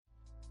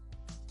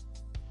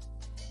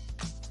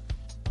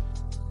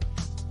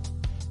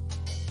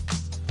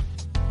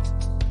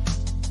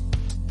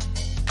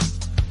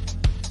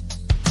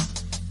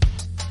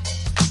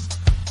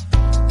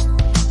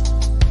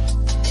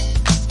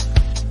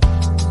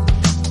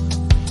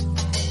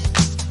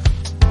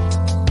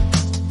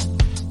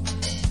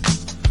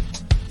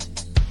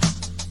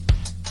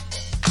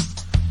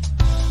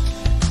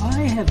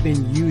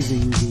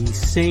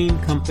same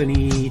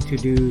company to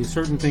do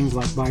certain things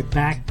like buy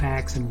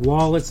backpacks and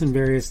wallets and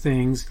various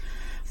things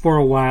for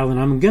a while, and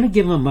I'm going to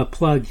give them a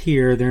plug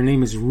here. Their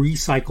name is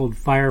Recycled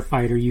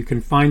Firefighter. You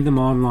can find them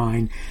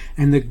online.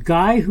 And the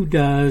guy who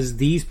does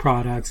these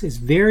products is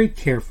very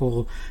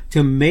careful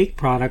to make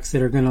products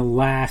that are going to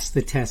last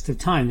the test of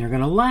time. They're going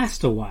to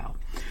last a while.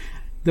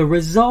 The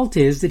result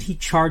is that he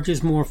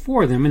charges more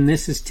for them, and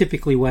this is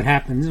typically what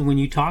happens when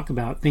you talk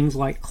about things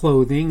like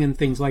clothing and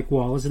things like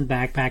wallets and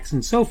backpacks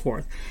and so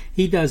forth.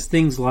 He does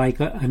things like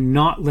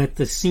not let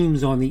the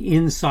seams on the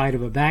inside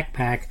of a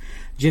backpack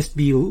just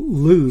be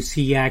loose.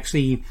 He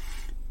actually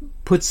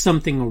puts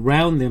something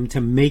around them to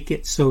make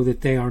it so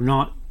that they are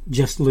not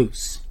just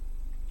loose,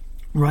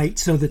 right?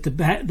 So that the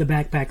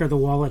backpack or the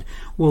wallet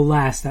will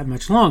last that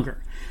much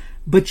longer.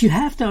 But you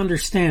have to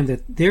understand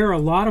that there are a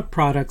lot of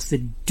products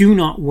that do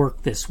not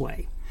work this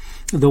way.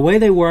 The way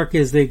they work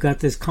is they've got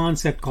this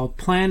concept called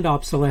planned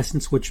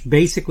obsolescence, which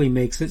basically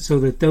makes it so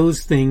that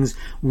those things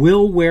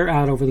will wear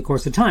out over the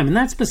course of time. And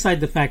that's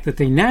beside the fact that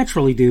they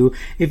naturally do.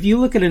 If you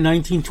look at a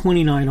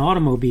 1929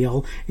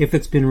 automobile, if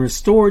it's been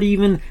restored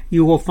even,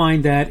 you will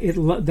find that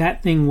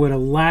that thing would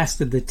have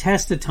lasted the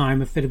test of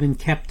time if it had been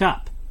kept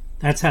up.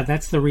 That's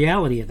the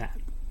reality of that.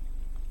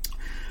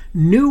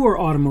 Newer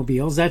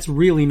automobiles, that's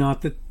really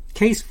not the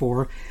case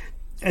for,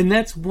 and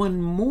that's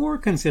one more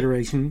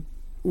consideration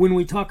when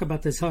we talk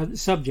about this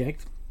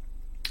subject,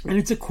 and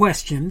it's a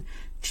question.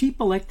 Cheap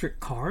electric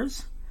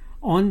cars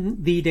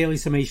on the Daily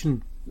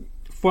Summation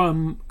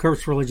from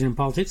Kurt's Religion and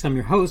Politics. I'm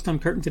your host. I'm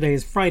Kurt, and today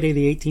is Friday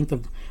the 18th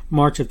of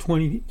March of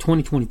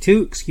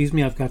 2022. Excuse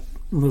me, I've got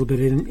a little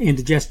bit of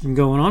indigestion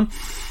going on.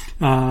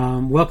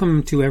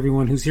 Welcome to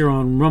everyone who's here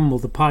on Rumble,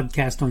 the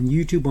podcast, on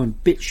YouTube, on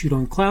BitChute,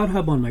 on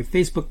CloudHub, on my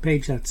Facebook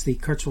page. That's the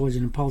Kurt's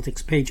Religion and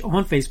Politics page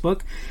on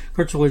Facebook.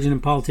 Kurt's Religion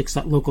and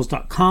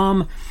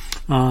Politics.locals.com,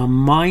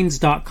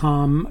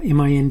 Minds.com,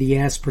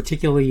 MINDS,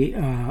 particularly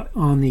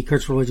on the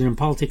Kurt's Religion and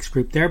Politics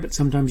group there, but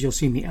sometimes you'll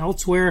see me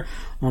elsewhere,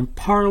 on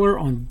Parler,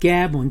 on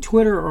Gab, on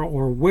Twitter,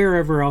 or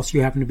wherever else you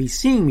happen to be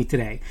seeing me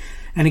today.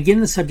 And again,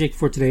 the subject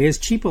for today is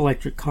cheap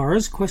electric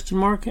cars, ?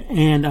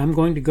 And I'm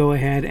going to go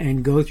ahead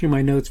and go through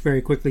my notes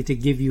very quickly to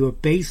give you a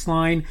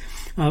baseline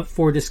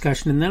for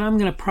discussion. And then I'm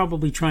going to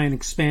probably try and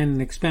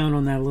expound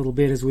on that a little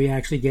bit as we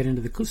actually get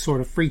into the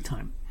sort of free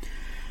time.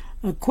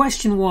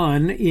 Question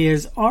one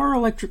is, are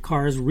electric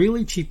cars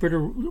really cheaper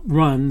to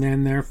run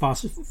than their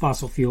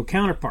fossil fuel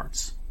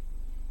counterparts?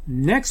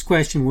 Next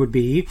question would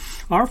be,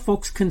 are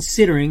folks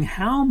considering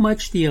how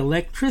much the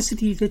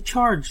electricity to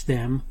charge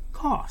them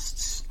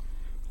costs?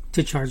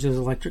 To charge those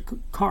electric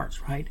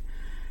cars, right?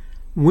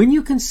 When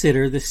you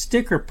consider the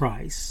sticker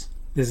price,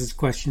 this is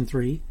question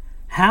 3,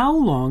 how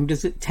long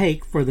does it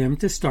take for them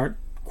to start,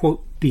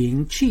 quote,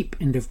 being cheap,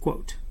 end of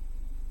quote?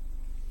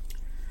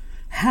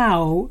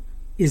 How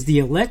is the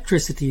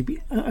electricity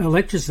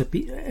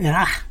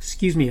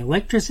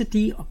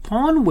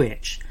upon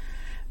which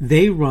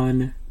they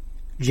run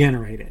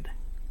generated?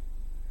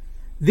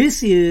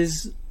 This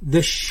is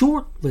the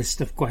short list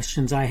of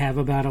questions I have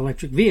about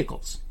electric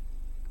vehicles.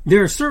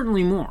 There are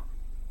certainly more.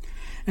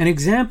 An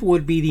example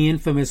would be the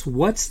infamous,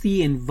 what's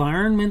the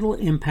environmental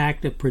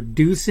impact of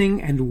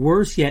producing and,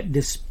 worse yet,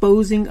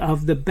 disposing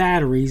of the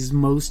batteries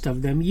most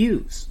of them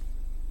use?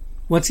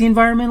 What's the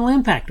environmental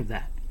impact of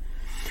that?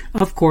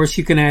 Of course,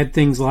 you can add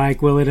things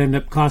like, will it end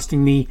up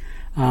costing me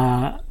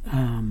that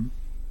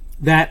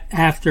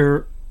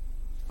after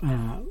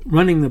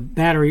running the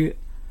battery?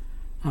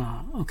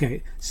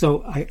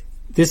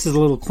 This is a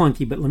little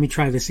clunky, but let me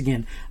try this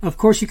again. Of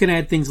course, you can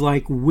add things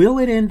like, will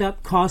it end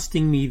up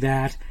costing me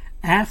that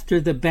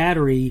after the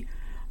battery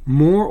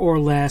more or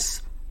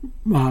less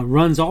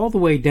runs all the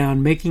way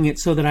down, making it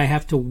so that I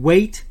have to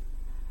wait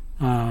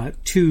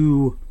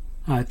to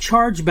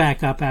charge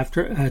back up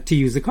after to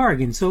use the car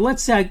again. So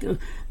let's say,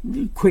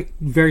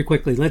 very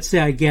quickly, let's say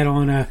I get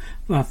on a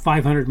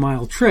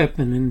 500-mile trip,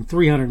 and in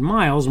 300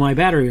 miles my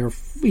battery, or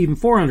even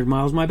 400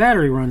 miles, my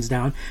battery runs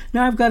down.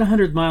 Now I've got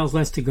 100 miles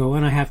less to go,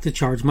 and I have to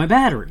charge my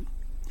battery.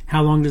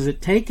 How long does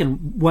it take,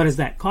 and what does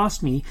that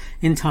cost me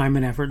in time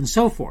and effort and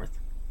so forth?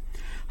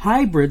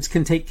 Hybrids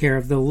can take care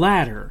of the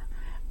latter,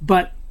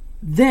 but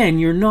then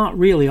you're not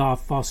really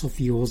off fossil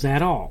fuels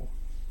at all.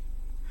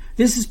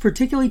 This is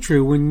particularly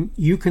true when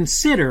you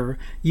consider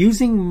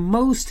using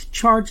most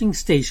charging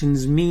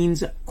stations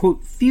means,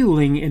 quote,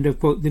 fueling, end of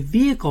quote, the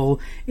vehicle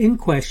in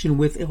question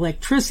with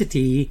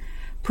electricity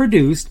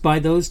produced by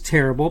those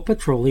terrible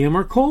petroleum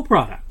or coal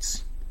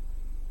products.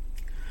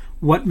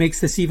 What makes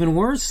this even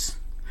worse?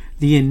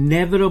 The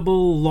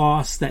inevitable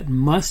loss that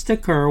must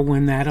occur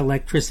when that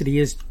electricity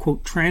is,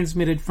 quote,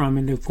 transmitted from,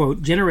 end of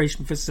quote,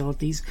 generation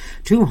facilities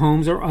to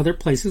homes or other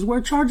places where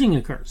charging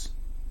occurs.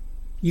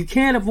 You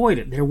can't avoid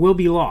it. There will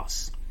be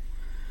loss.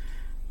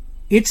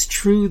 It's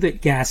true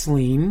that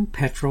gasoline,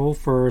 petrol,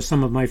 for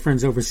some of my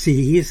friends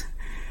overseas,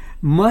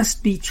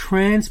 must be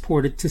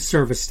transported to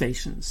service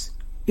stations.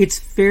 It's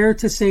fair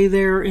to say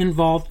there are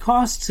involved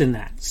costs in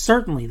that.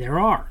 Certainly there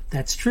are.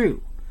 That's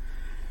true.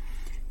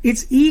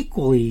 It's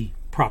equally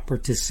proper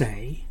to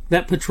say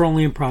that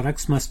petroleum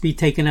products must be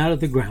taken out of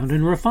the ground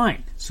and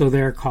refined. So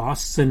there are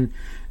costs and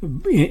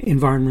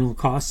environmental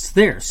costs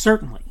there,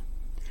 certainly.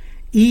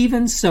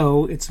 Even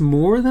so, it's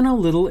more than a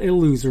little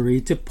illusory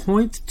to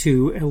point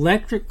to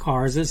electric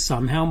cars as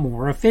somehow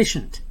more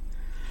efficient.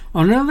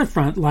 On another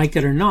front, like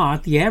it or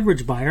not, the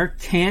average buyer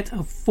can't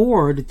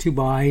afford to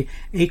buy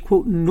a,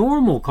 quote,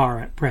 normal car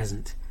at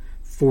present.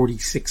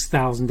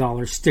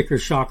 $46,000 sticker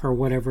shock or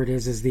whatever it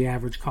is the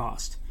average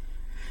cost.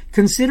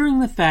 Considering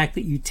the fact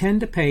that you tend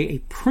to pay a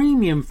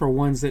premium for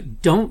ones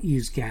that don't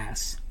use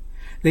gas,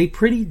 they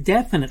pretty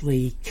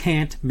definitely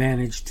can't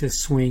manage to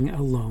swing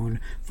a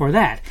loan for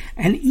that.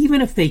 And even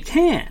if they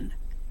can,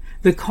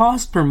 the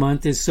cost per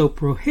month is so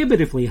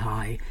prohibitively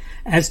high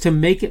as to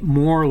make it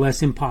more or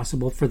less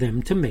impossible for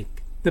them to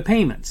make the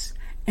payments.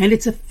 And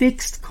it's a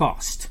fixed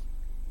cost.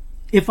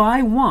 If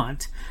I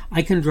want,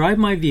 I can drive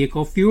my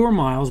vehicle fewer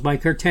miles by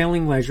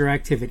curtailing leisure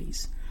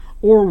activities,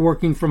 or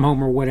working from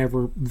home, or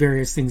whatever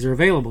various things are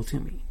available to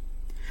me.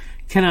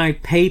 Can I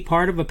pay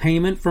part of a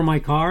payment for my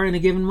car in a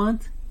given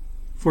month?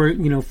 For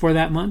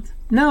that month?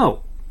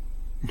 No.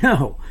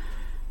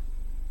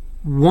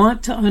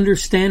 Want to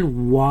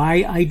understand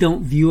why I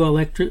don't view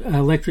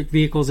electric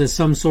vehicles as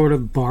some sort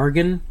of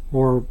bargain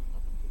or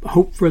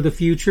hope for the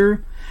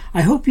future?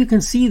 I hope you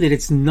can see that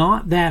it's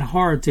not that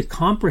hard to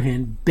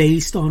comprehend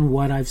based on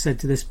what I've said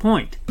to this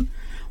point.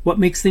 What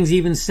makes things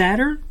even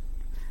sadder?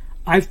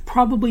 I've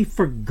probably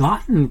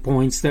forgotten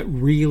points that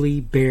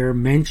really bear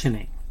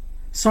mentioning.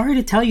 Sorry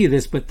to tell you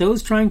this, but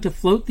those trying to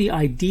float the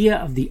idea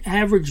of the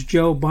average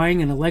Joe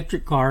buying an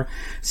electric car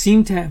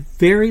seem to have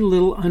very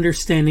little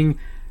understanding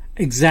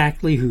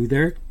exactly who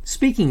they're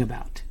speaking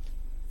about.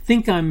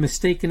 Think I'm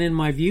mistaken in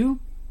my view?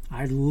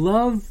 I'd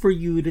love for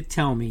you to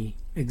tell me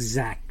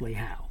exactly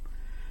how.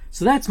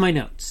 So that's my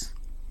notes.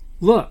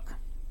 Look,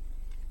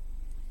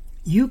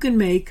 you can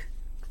make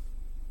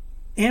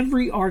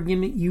every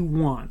argument you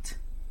want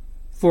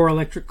for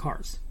electric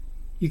cars.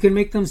 You can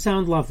make them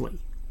sound lovely.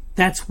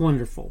 That's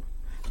wonderful.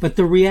 But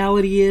the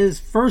reality is,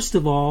 first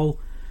of all,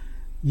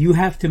 you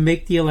have to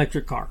make the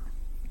electric car.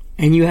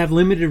 And you have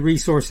limited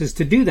resources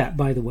to do that,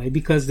 by the way,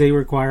 because they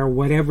require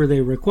whatever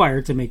they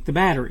require to make the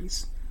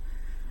batteries.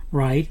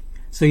 Right?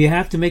 So you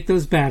have to make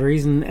those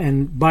batteries,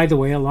 and by the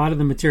way, a lot of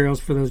the materials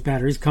for those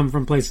batteries come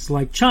from places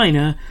like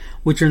China,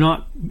 which is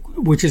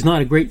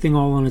not a great thing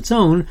all on its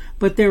own,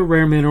 but they're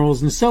rare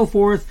minerals and so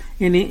forth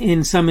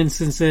in some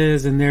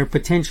instances, and they're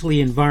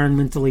potentially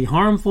environmentally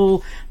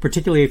harmful,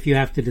 particularly if you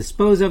have to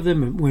dispose of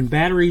them. When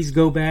batteries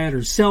go bad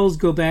or cells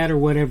go bad or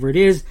whatever it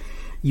is,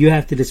 you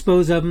have to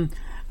dispose of them.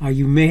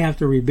 You may have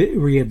to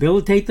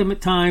rehabilitate them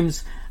at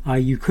times.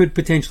 You could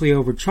potentially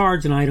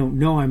overcharge, and I don't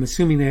know. I'm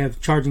assuming they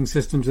have charging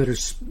systems that are,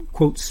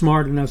 quote,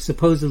 smart enough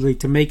supposedly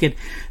to make it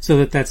so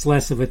that that's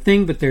less of a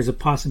thing, but there's a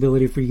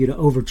possibility for you to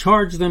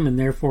overcharge them and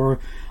therefore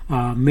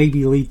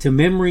maybe lead to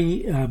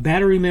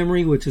battery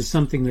memory, which is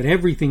something that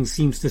everything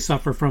seems to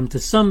suffer from to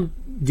some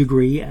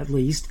degree at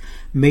least.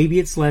 Maybe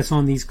it's less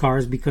on these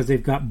cars because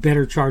they've got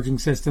better charging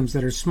systems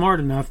that are smart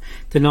enough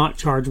to not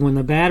charge when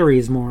the battery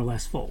is more or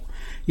less full.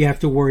 You have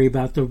to worry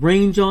about the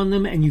range on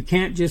them, and you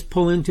can't just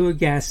pull into a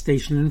gas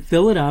station and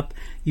fill it up.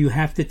 You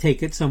have to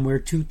take it somewhere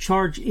to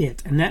charge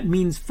it. And that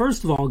means,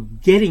 first of all,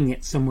 getting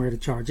it somewhere to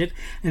charge it.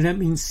 And that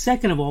means,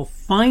 second of all,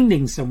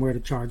 finding somewhere to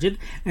charge it.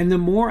 And the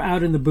more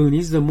out in the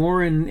boonies, the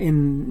more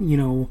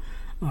in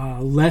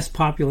less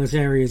populous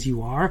areas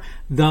you are,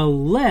 the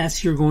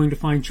less you're going to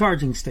find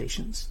charging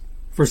stations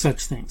for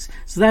such things.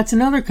 So that's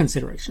another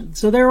consideration.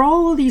 So there are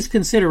all of these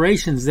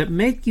considerations that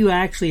make you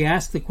actually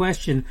ask the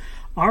question,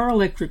 are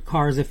electric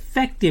cars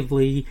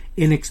effectively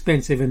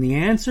inexpensive? And the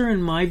answer,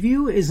 in my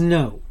view, is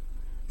no.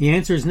 The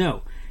answer is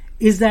no.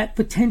 Is that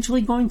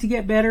potentially going to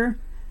get better?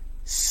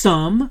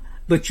 Some,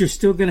 but you're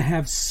still going to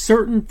have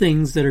certain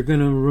things that are going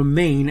to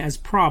remain as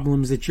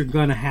problems that you're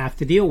going to have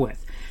to deal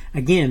with.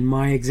 Again,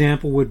 my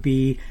example would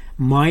be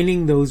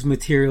mining those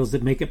materials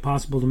that make it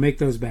possible to make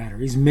those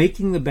batteries,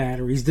 making the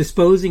batteries,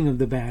 disposing of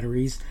the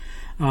batteries,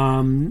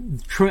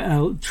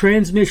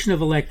 transmission of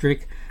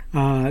electric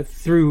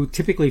through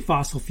typically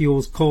fossil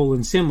fuels, coal,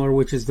 and similar,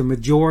 which is the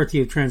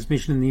majority of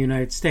transmission in the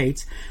United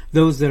States.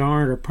 Those that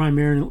aren't are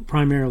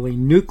primarily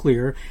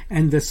nuclear,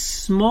 and the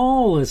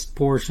smallest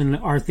portion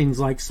are things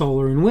like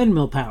solar and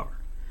windmill power.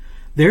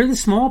 They're the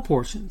small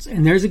portions,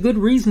 and there's a good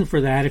reason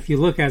for that. If you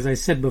look, as I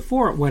said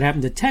before, at what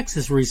happened to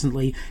Texas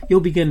recently,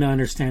 you'll begin to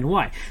understand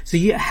why. So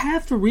you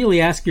have to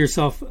really ask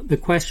yourself the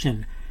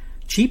question,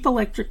 cheap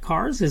electric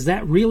cars, is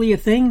that really a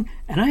thing?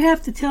 And I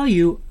have to tell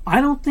you,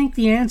 I don't think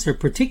the answer,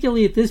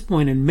 particularly at this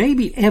point and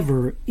maybe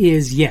ever,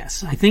 is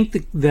yes. I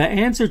think the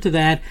answer to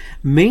that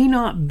may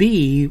not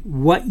be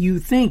what you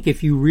think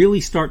if you really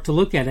start to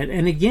look at it.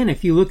 And again,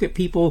 if you look at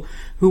people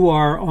who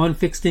are on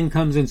fixed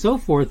incomes and so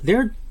forth,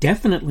 they're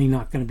definitely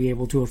not going to be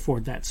able to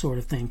afford that sort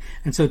of thing.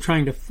 And so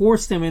trying to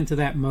force them into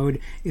that mode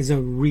is a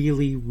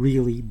really,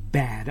 really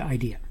bad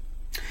idea.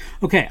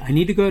 Okay, I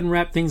need to go ahead and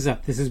wrap things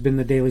up. This has been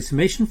the Daily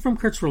Summation from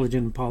Kurt's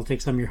Religion and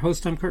Politics. I'm your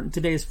host, I'm Kurt, and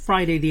today is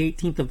Friday, the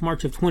 18th of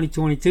March of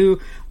 2022.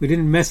 We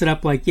didn't mess it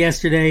up like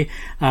yesterday.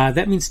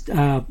 That means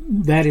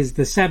that is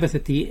the Sabbath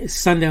at the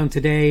sundown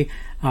today.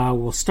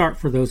 Will start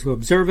for those who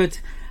observe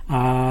it.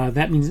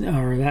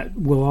 That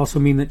will also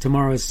mean that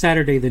tomorrow is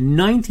Saturday, the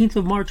 19th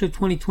of March of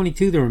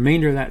 2022. The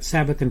remainder of that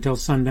Sabbath until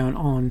sundown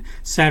on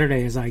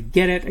Saturday, as I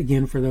get it.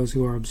 Again, for those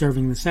who are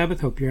observing the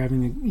Sabbath, hope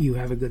you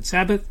have a good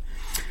Sabbath.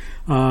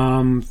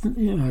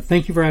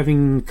 Thank you for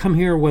having come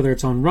here, whether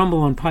it's on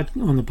Rumble, on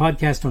the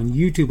podcast, on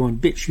YouTube, on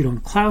BitChute, on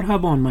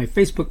CloudHub, on my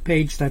Facebook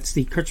page. That's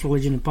the Kurt's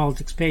Religion and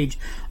Politics page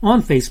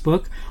on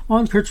Facebook,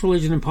 on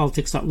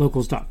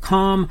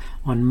kurtzreligionandpolitics.locals.com,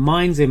 on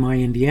Minds,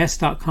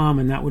 MINDS.com,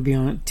 and that would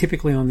be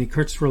typically on the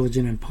Kurt's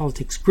Religion and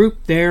Politics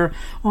group there,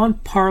 on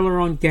Parler,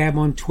 on Gab,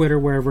 on Twitter,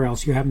 wherever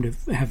else you happen to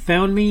have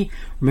found me.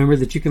 Remember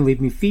that you can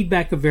leave me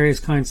feedback of various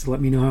kinds to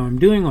let me know how I'm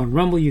doing. On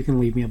Rumble, you can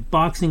leave me a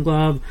boxing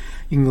glove.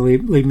 You can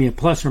leave me a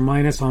plus or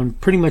minus on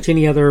pretty much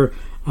any other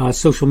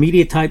social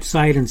media type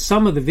site, and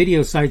some of the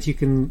video sites you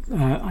can,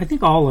 I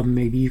think all of them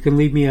maybe, you can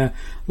leave me a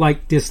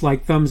like,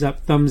 dislike, thumbs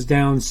up, thumbs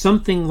down,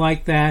 something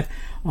like that.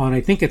 On,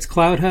 I think it's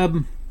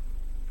CloudHub,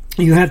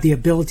 you have the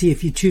ability,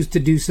 if you choose to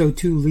do so,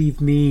 to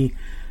leave me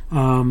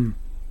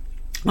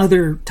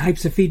other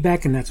types of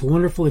feedback, and that's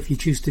wonderful if you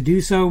choose to do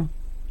so.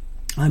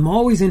 I'm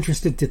always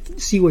interested to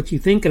see what you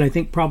think, and I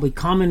think probably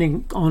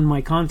commenting on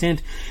my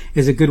content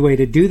is a good way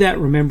to do that.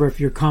 Remember, if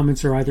your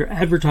comments are either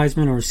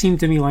advertisement or seem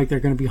to me like they're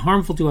going to be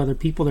harmful to other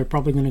people, they're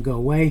probably going to go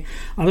away.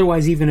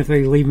 Otherwise, even if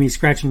they leave me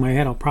scratching my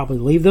head, I'll probably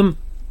leave them.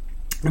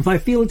 If I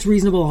feel it's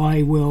reasonable,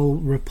 I will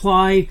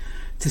reply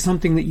to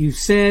something that you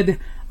said.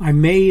 I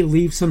may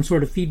leave some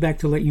sort of feedback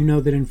to let you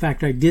know that, in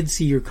fact, I did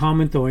see your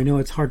comment, though I know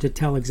it's hard to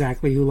tell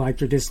exactly who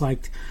liked or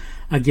disliked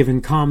a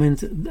given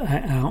comment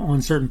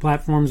on certain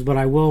platforms, but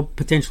I will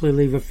potentially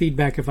leave a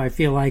feedback if I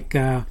feel like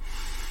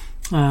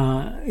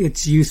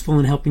it's useful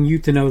in helping you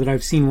to know that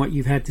I've seen what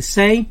you've had to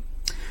say.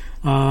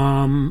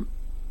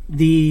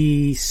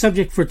 The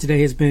subject for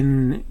today has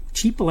been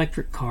cheap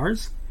electric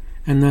cars,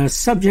 and the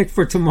subject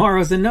for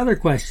tomorrow is another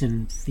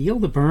question, feel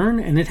the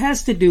burn, and it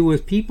has to do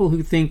with people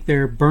who think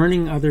they're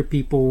burning other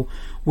people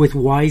with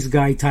wise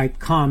guy type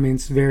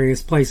comments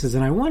various places,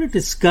 and I want to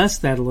discuss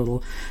that a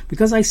little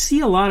because I see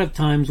a lot of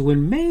times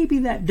when maybe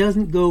that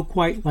doesn't go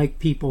quite like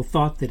people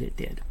thought that it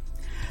did.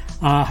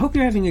 Hope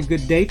you're having a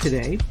good day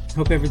today.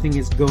 Hope everything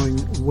is going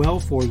well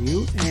for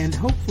you, and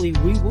hopefully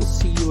we will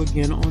see you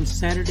again on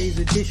Saturday's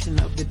edition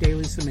of the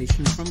Daily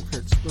Summation from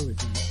Kurt's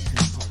Religion and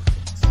Politics.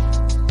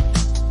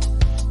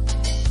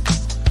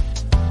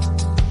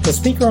 The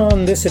speaker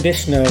on this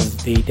edition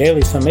of the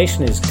Daily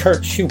Summation is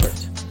Kurt Schubert.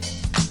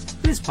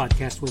 This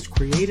podcast was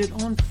created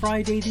on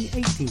Friday, the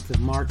 18th of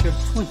March of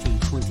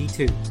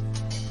 2022.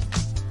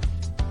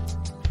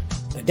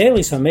 The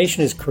Daily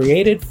Summation is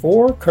created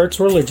for Kurt's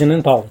Religion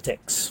and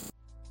Politics.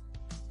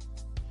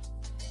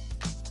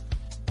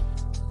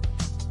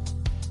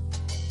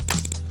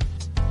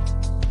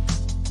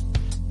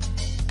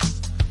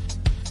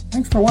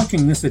 Thanks for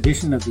watching this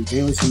edition of the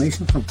Daily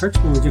Summation from Kurt's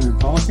Religion and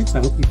Politics.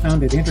 I hope you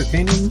found it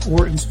entertaining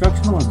or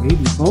instructional, or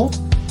maybe both.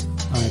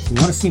 If you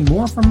want to see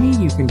more from me,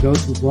 you can go to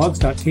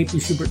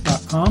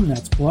blogs.kpschubert.com.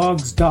 That's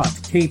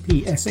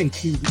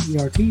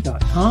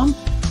blogs.kpschubert.com.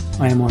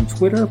 I am on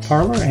Twitter,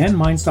 Parler, and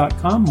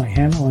Minds.com. My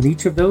handle on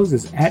each of those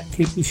is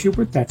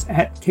 @kpschubert. That's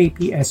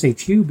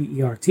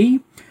 @kpschubert.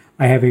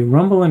 I have a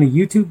Rumble and a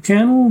YouTube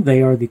channel.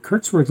 They are the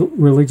Kurt's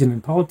Religion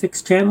and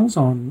Politics channels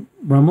on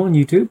Rumble and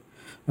YouTube.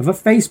 I have a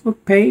Facebook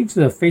page.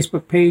 The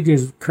Facebook page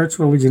is Kurt's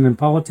Religion and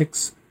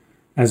Politics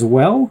as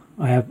well.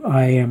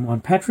 I am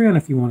on Patreon.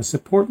 If you want to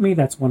support me,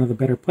 that's one of the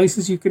better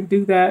places you can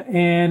do that,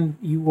 and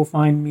you will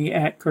find me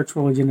at Kurt's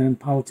Religion and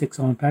Politics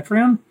on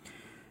Patreon.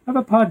 I have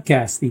a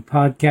podcast. The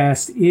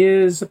podcast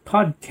is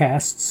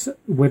podcasts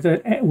with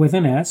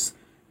an S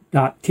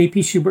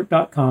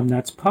 .kpschubert.com.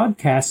 That's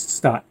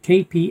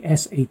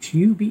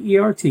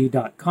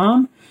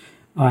podcasts.kpschubert.com.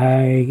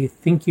 I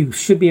think you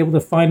should be able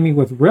to find me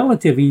with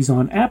relative ease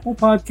on Apple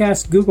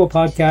Podcasts, Google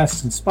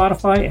Podcasts, and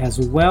Spotify as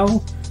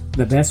well.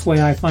 The best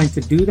way I find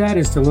to do that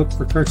is to look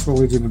for Kurt's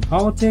Religion and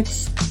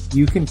Politics.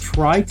 You can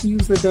try to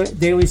use the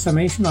Daily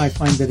Summation. I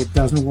find that it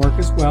doesn't work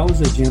as well as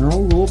a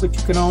general rule, but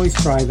you can always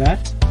try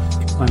that.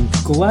 I'm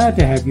glad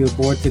to have you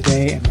aboard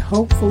today, and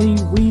hopefully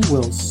we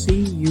will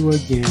see you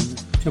again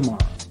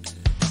tomorrow.